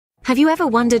Have you ever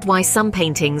wondered why some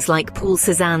paintings like Paul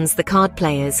Cezanne's The Card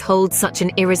Players hold such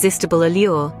an irresistible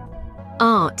allure?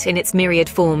 Art, in its myriad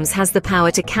forms, has the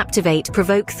power to captivate,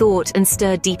 provoke thought, and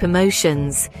stir deep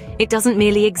emotions. It doesn't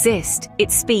merely exist,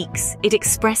 it speaks, it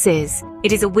expresses.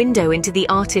 It is a window into the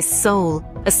artist's soul,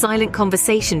 a silent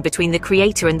conversation between the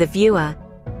creator and the viewer.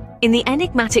 In the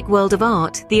enigmatic world of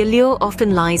art, the allure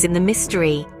often lies in the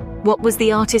mystery. What was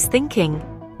the artist thinking?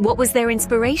 What was their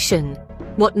inspiration?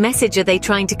 What message are they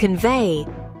trying to convey?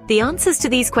 The answers to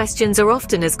these questions are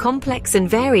often as complex and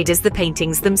varied as the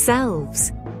paintings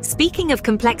themselves. Speaking of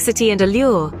complexity and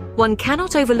allure, one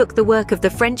cannot overlook the work of the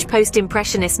French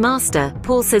post-impressionist master,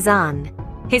 Paul Cezanne.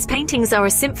 His paintings are a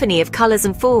symphony of colors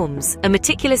and forms, a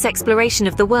meticulous exploration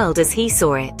of the world as he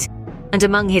saw it. And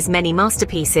among his many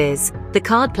masterpieces, The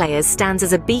Card Players stands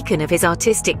as a beacon of his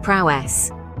artistic prowess.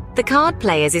 The Card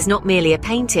Players is not merely a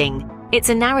painting, it's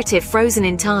a narrative frozen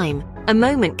in time, a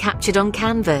moment captured on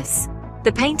canvas.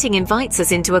 The painting invites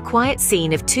us into a quiet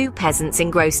scene of two peasants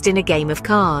engrossed in a game of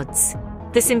cards.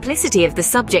 The simplicity of the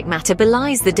subject matter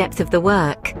belies the depth of the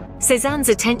work. Cezanne's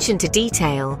attention to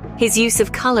detail, his use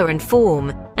of color and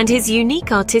form, and his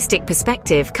unique artistic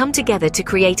perspective come together to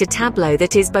create a tableau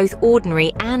that is both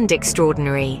ordinary and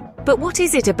extraordinary. But what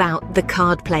is it about The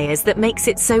Card Players that makes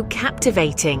it so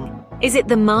captivating? Is it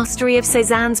the mastery of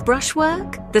Cezanne's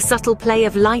brushwork? The subtle play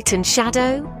of light and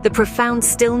shadow? The profound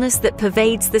stillness that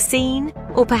pervades the scene?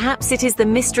 Or perhaps it is the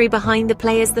mystery behind the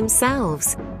players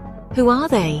themselves? Who are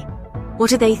they?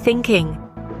 What are they thinking?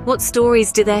 What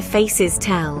stories do their faces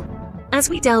tell?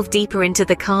 As we delve deeper into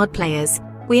The Card Players,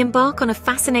 we embark on a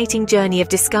fascinating journey of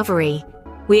discovery.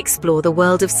 We explore the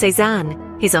world of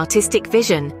Cezanne, his artistic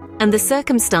vision, and the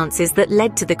circumstances that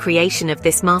led to the creation of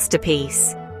this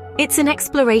masterpiece. It's an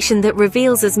exploration that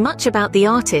reveals as much about the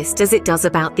artist as it does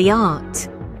about the art.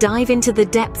 Dive into the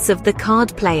depths of The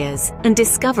Card Players and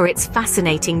discover its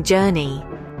fascinating journey.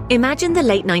 Imagine the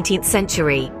late 19th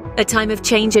century, a time of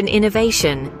change and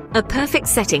innovation, a perfect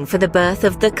setting for the birth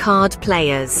of The Card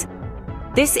Players.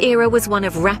 This era was one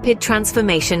of rapid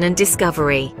transformation and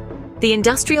discovery. The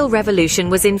Industrial Revolution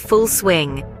was in full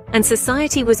swing, and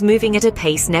society was moving at a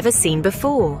pace never seen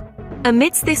before.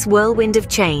 Amidst this whirlwind of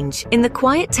change, in the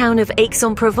quiet town of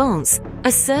Aix-en-Provence,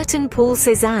 a certain Paul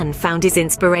Cezanne found his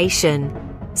inspiration.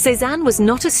 Cezanne was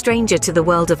not a stranger to the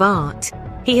world of art.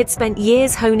 He had spent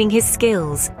years honing his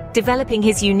skills, developing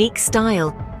his unique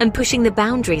style, and pushing the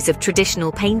boundaries of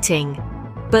traditional painting.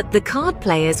 But The Card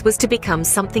Players was to become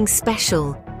something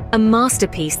special, a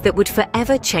masterpiece that would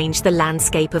forever change the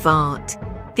landscape of art.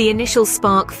 The initial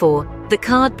spark for The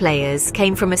Card Players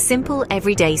came from a simple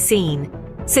everyday scene.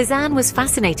 Cezanne was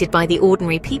fascinated by the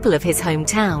ordinary people of his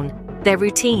hometown, their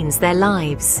routines, their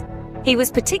lives. He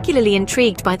was particularly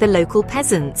intrigued by the local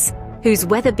peasants, whose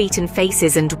weather-beaten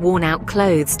faces and worn-out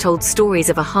clothes told stories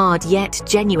of a hard yet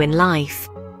genuine life.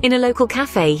 In a local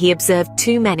cafe, he observed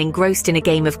two men engrossed in a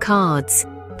game of cards.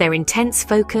 Their intense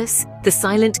focus, the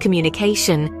silent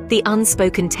communication, the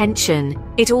unspoken tension,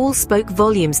 it all spoke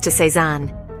volumes to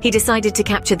Cezanne. He decided to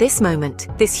capture this moment,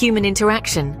 this human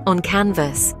interaction, on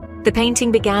canvas. The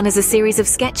painting began as a series of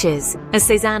sketches. As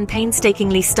Cezanne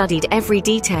painstakingly studied every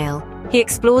detail, he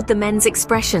explored the men's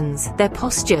expressions, their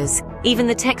postures, even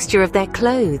the texture of their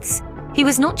clothes. He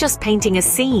was not just painting a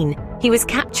scene, he was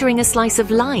capturing a slice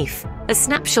of life, a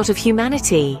snapshot of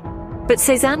humanity. But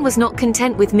Cezanne was not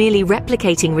content with merely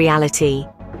replicating reality.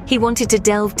 He wanted to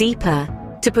delve deeper,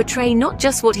 to portray not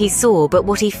just what he saw but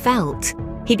what he felt.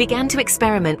 He began to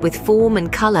experiment with form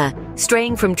and color,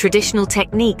 straying from traditional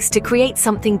techniques to create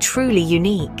something truly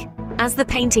unique. As the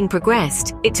painting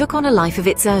progressed, it took on a life of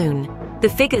its own. The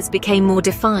figures became more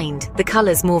defined, the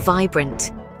colors more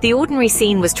vibrant. The ordinary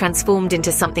scene was transformed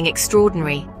into something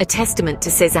extraordinary, a testament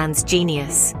to Cezanne's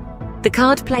genius. The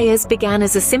Card Players began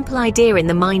as a simple idea in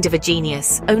the mind of a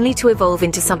genius, only to evolve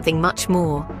into something much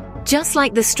more. Just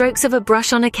like the strokes of a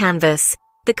brush on a canvas,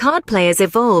 The Card Players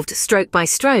evolved, stroke by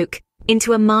stroke,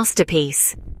 into a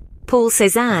masterpiece. Paul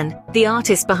Cezanne, the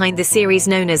artist behind the series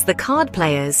known as The Card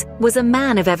Players, was a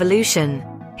man of evolution.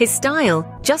 His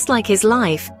style, just like his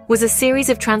life, was a series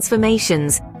of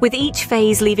transformations, with each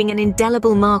phase leaving an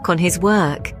indelible mark on his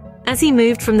work. As he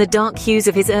moved from the dark hues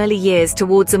of his early years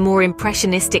towards a more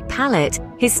impressionistic palette,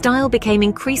 his style became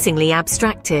increasingly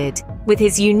abstracted, with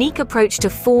his unique approach to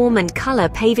form and color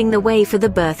paving the way for the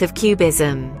birth of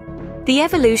Cubism. The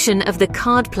evolution of the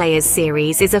Card Players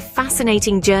series is a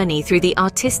fascinating journey through the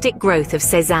artistic growth of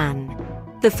Cezanne.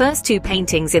 The first two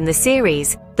paintings in the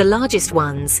series, the largest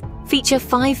ones, feature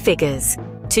 5 figures,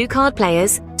 2 card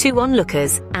players, 2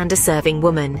 onlookers, and a serving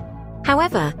woman.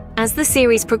 However, as the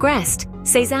series progressed,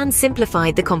 Cezanne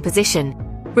simplified the composition.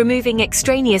 removing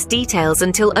extraneous details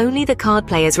until only the card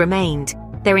players remained,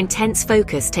 their intense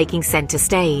focus taking center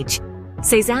stage.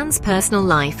 Cezanne's personal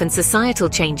life and societal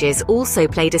changes also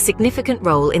played a significant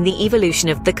role in the evolution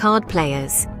of the card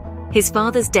players. His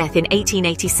father's death in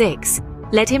 1886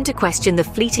 led him to question the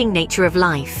fleeting nature of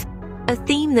life, a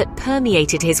theme that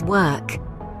permeated his work.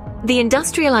 The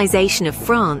industrialization of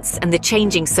France and the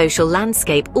changing social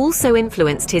landscape also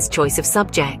influenced his choice of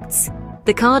subjects.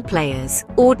 The card players,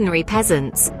 ordinary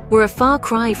peasants, were a far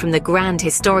cry from the grand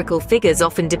historical figures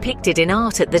often depicted in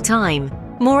art at the time.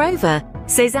 Moreover,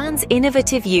 Cezanne's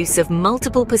innovative use of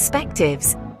multiple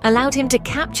perspectives allowed him to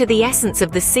capture the essence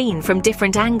of the scene from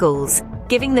different angles,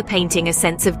 giving the painting a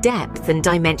sense of depth and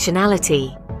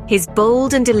dimensionality. His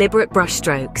bold and deliberate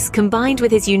brushstrokes, combined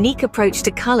with his unique approach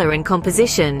to color and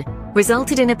composition,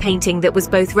 resulted in a painting that was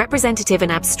both representative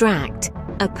and abstract,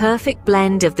 a perfect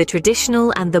blend of the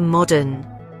traditional and the modern.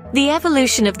 The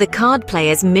evolution of the card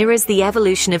players mirrors the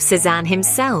evolution of Cezanne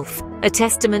himself, a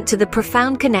testament to the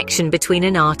profound connection between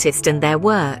an artist and their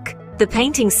work. The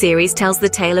painting series tells the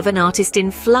tale of an artist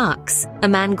in flux, a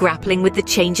man grappling with the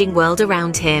changing world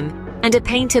around him, and a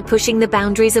painter pushing the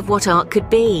boundaries of what art could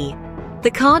be. The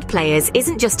Card Players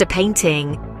isn't just a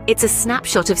painting, it's a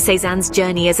snapshot of Cezanne's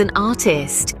journey as an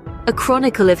artist, a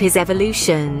chronicle of his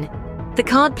evolution. The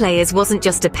Card Players wasn't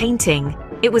just a painting,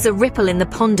 it was a ripple in the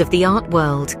pond of the art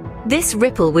world. This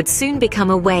ripple would soon become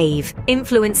a wave,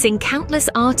 influencing countless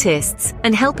artists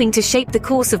and helping to shape the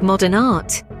course of modern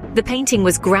art. The painting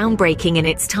was groundbreaking in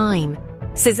its time.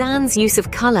 Cezanne's use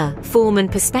of color, form,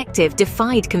 and perspective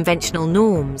defied conventional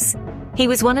norms. He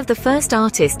was one of the first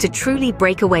artists to truly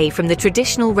break away from the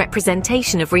traditional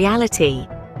representation of reality,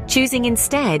 choosing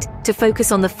instead to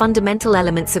focus on the fundamental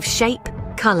elements of shape,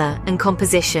 color, and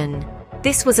composition.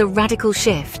 This was a radical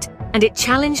shift, and it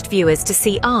challenged viewers to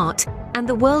see art and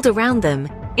the world around them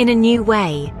in a new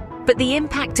way. But the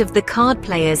impact of the Card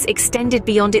Players extended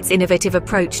beyond its innovative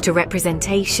approach to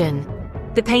representation.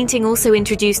 The painting also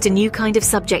introduced a new kind of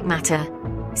subject matter.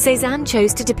 Cezanne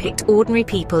chose to depict ordinary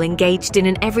people engaged in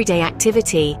an everyday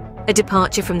activity, a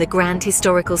departure from the grand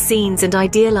historical scenes and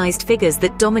idealized figures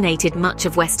that dominated much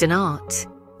of Western art.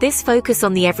 This focus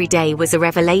on the everyday was a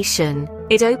revelation.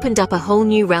 It opened up a whole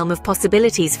new realm of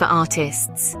possibilities for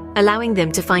artists, allowing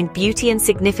them to find beauty and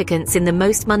significance in the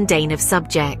most mundane of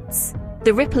subjects.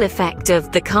 The ripple effect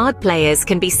of the Card Players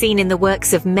can be seen in the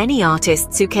works of many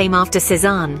artists who came after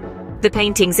Cezanne. The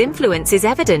painting's influence is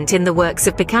evident in the works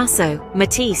of Picasso,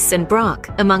 Matisse, and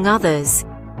Braque, among others.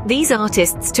 These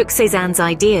artists took Cezanne's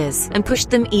ideas and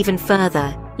pushed them even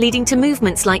further, leading to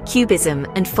movements like Cubism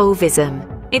and Fauvism.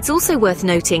 It's also worth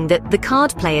noting that the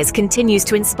Card Players continues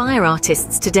to inspire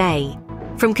artists today.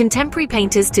 From contemporary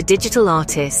painters to digital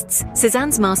artists,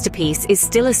 Cezanne's masterpiece is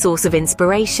still a source of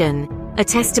inspiration, a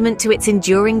testament to its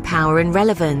enduring power and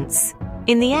relevance.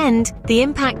 In the end, the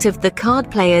impact of the Card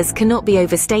Players cannot be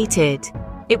overstated.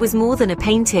 It was more than a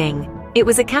painting. It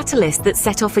was a catalyst that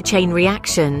set off a chain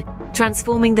reaction,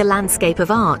 transforming the landscape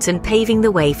of art and paving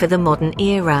the way for the modern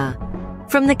era.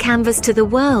 From the canvas to the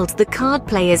world, the Card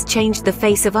Players changed the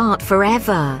face of art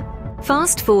forever.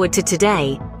 Fast forward to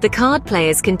today, the Card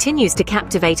Players continues to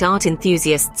captivate art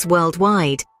enthusiasts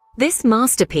worldwide. This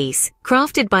masterpiece,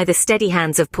 crafted by the steady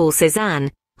hands of Paul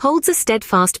Cezanne, holds a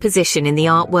steadfast position in the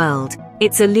art world,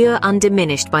 its allure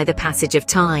undiminished by the passage of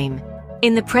time.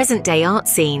 In the present-day art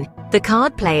scene, the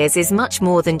Card Players is much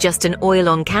more than just an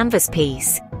oil-on-canvas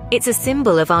piece. It's a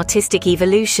symbol of artistic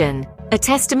evolution, a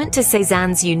testament to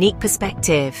Cezanne's unique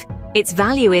perspective. Its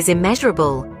value is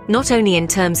immeasurable, not only in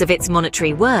terms of its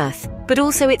monetary worth, but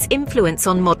also its influence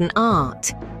on modern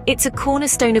art. It's a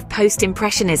cornerstone of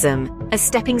post-impressionism, a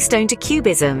stepping stone to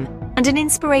cubism, and an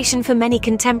inspiration for many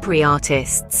contemporary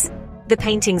artists. The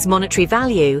painting's monetary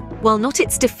value, while not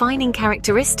its defining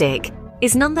characteristic,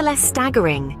 is nonetheless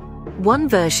staggering. One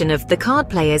version of the Card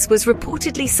Players was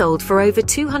reportedly sold for over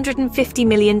 $250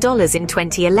 million in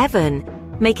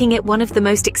 2011, making it one of the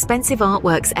most expensive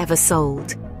artworks ever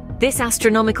sold. This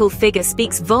astronomical figure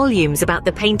speaks volumes about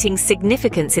the painting's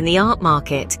significance in the art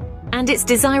market and its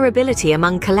desirability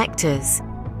among collectors.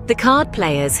 The Card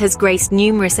Players has graced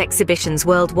numerous exhibitions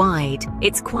worldwide,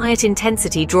 its quiet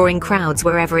intensity drawing crowds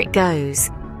wherever it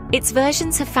goes. Its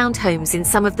versions have found homes in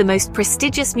some of the most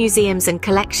prestigious museums and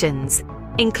collections,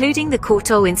 including the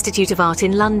Courtauld Institute of Art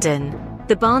in London,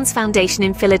 the Barnes Foundation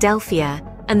in Philadelphia,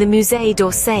 and the Musée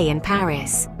d'Orsay in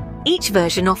Paris. Each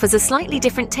version offers a slightly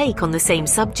different take on the same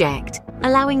subject,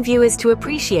 allowing viewers to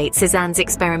appreciate Cezanne's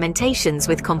experimentations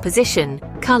with composition,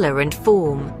 color, and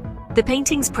form. The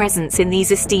painting's presence in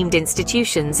these esteemed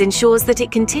institutions ensures that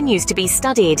it continues to be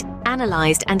studied,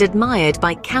 analyzed, and admired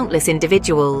by countless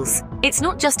individuals. It's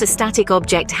not just a static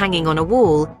object hanging on a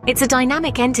wall, it's a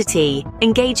dynamic entity,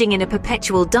 engaging in a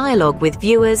perpetual dialogue with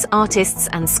viewers, artists,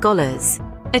 and scholars.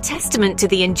 A testament to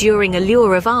the enduring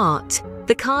allure of art,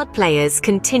 The Card Players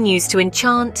continues to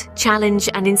enchant, challenge,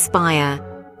 and inspire.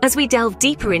 As we delve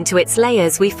deeper into its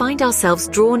layers, we find ourselves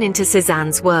drawn into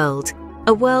Cezanne's world,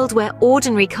 a world where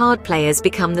ordinary card players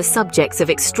become the subjects of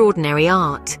extraordinary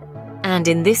art. And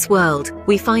in this world,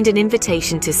 we find an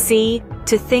invitation to see,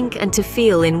 to think, and to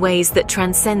feel in ways that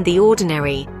transcend the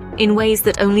ordinary, in ways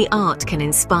that only art can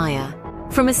inspire.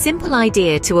 From a simple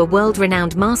idea to a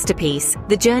world-renowned masterpiece,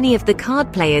 the journey of The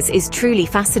Card Players is truly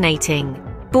fascinating.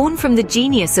 Born from the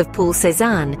genius of Paul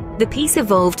Cezanne, the piece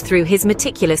evolved through his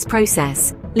meticulous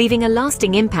process, leaving a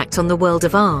lasting impact on the world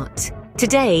of art.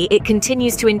 Today, it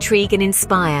continues to intrigue and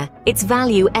inspire, its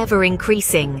value ever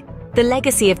increasing. The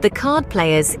legacy of The Card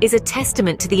Players is a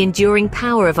testament to the enduring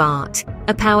power of art,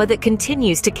 a power that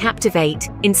continues to captivate,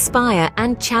 inspire,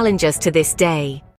 and challenge us to this day.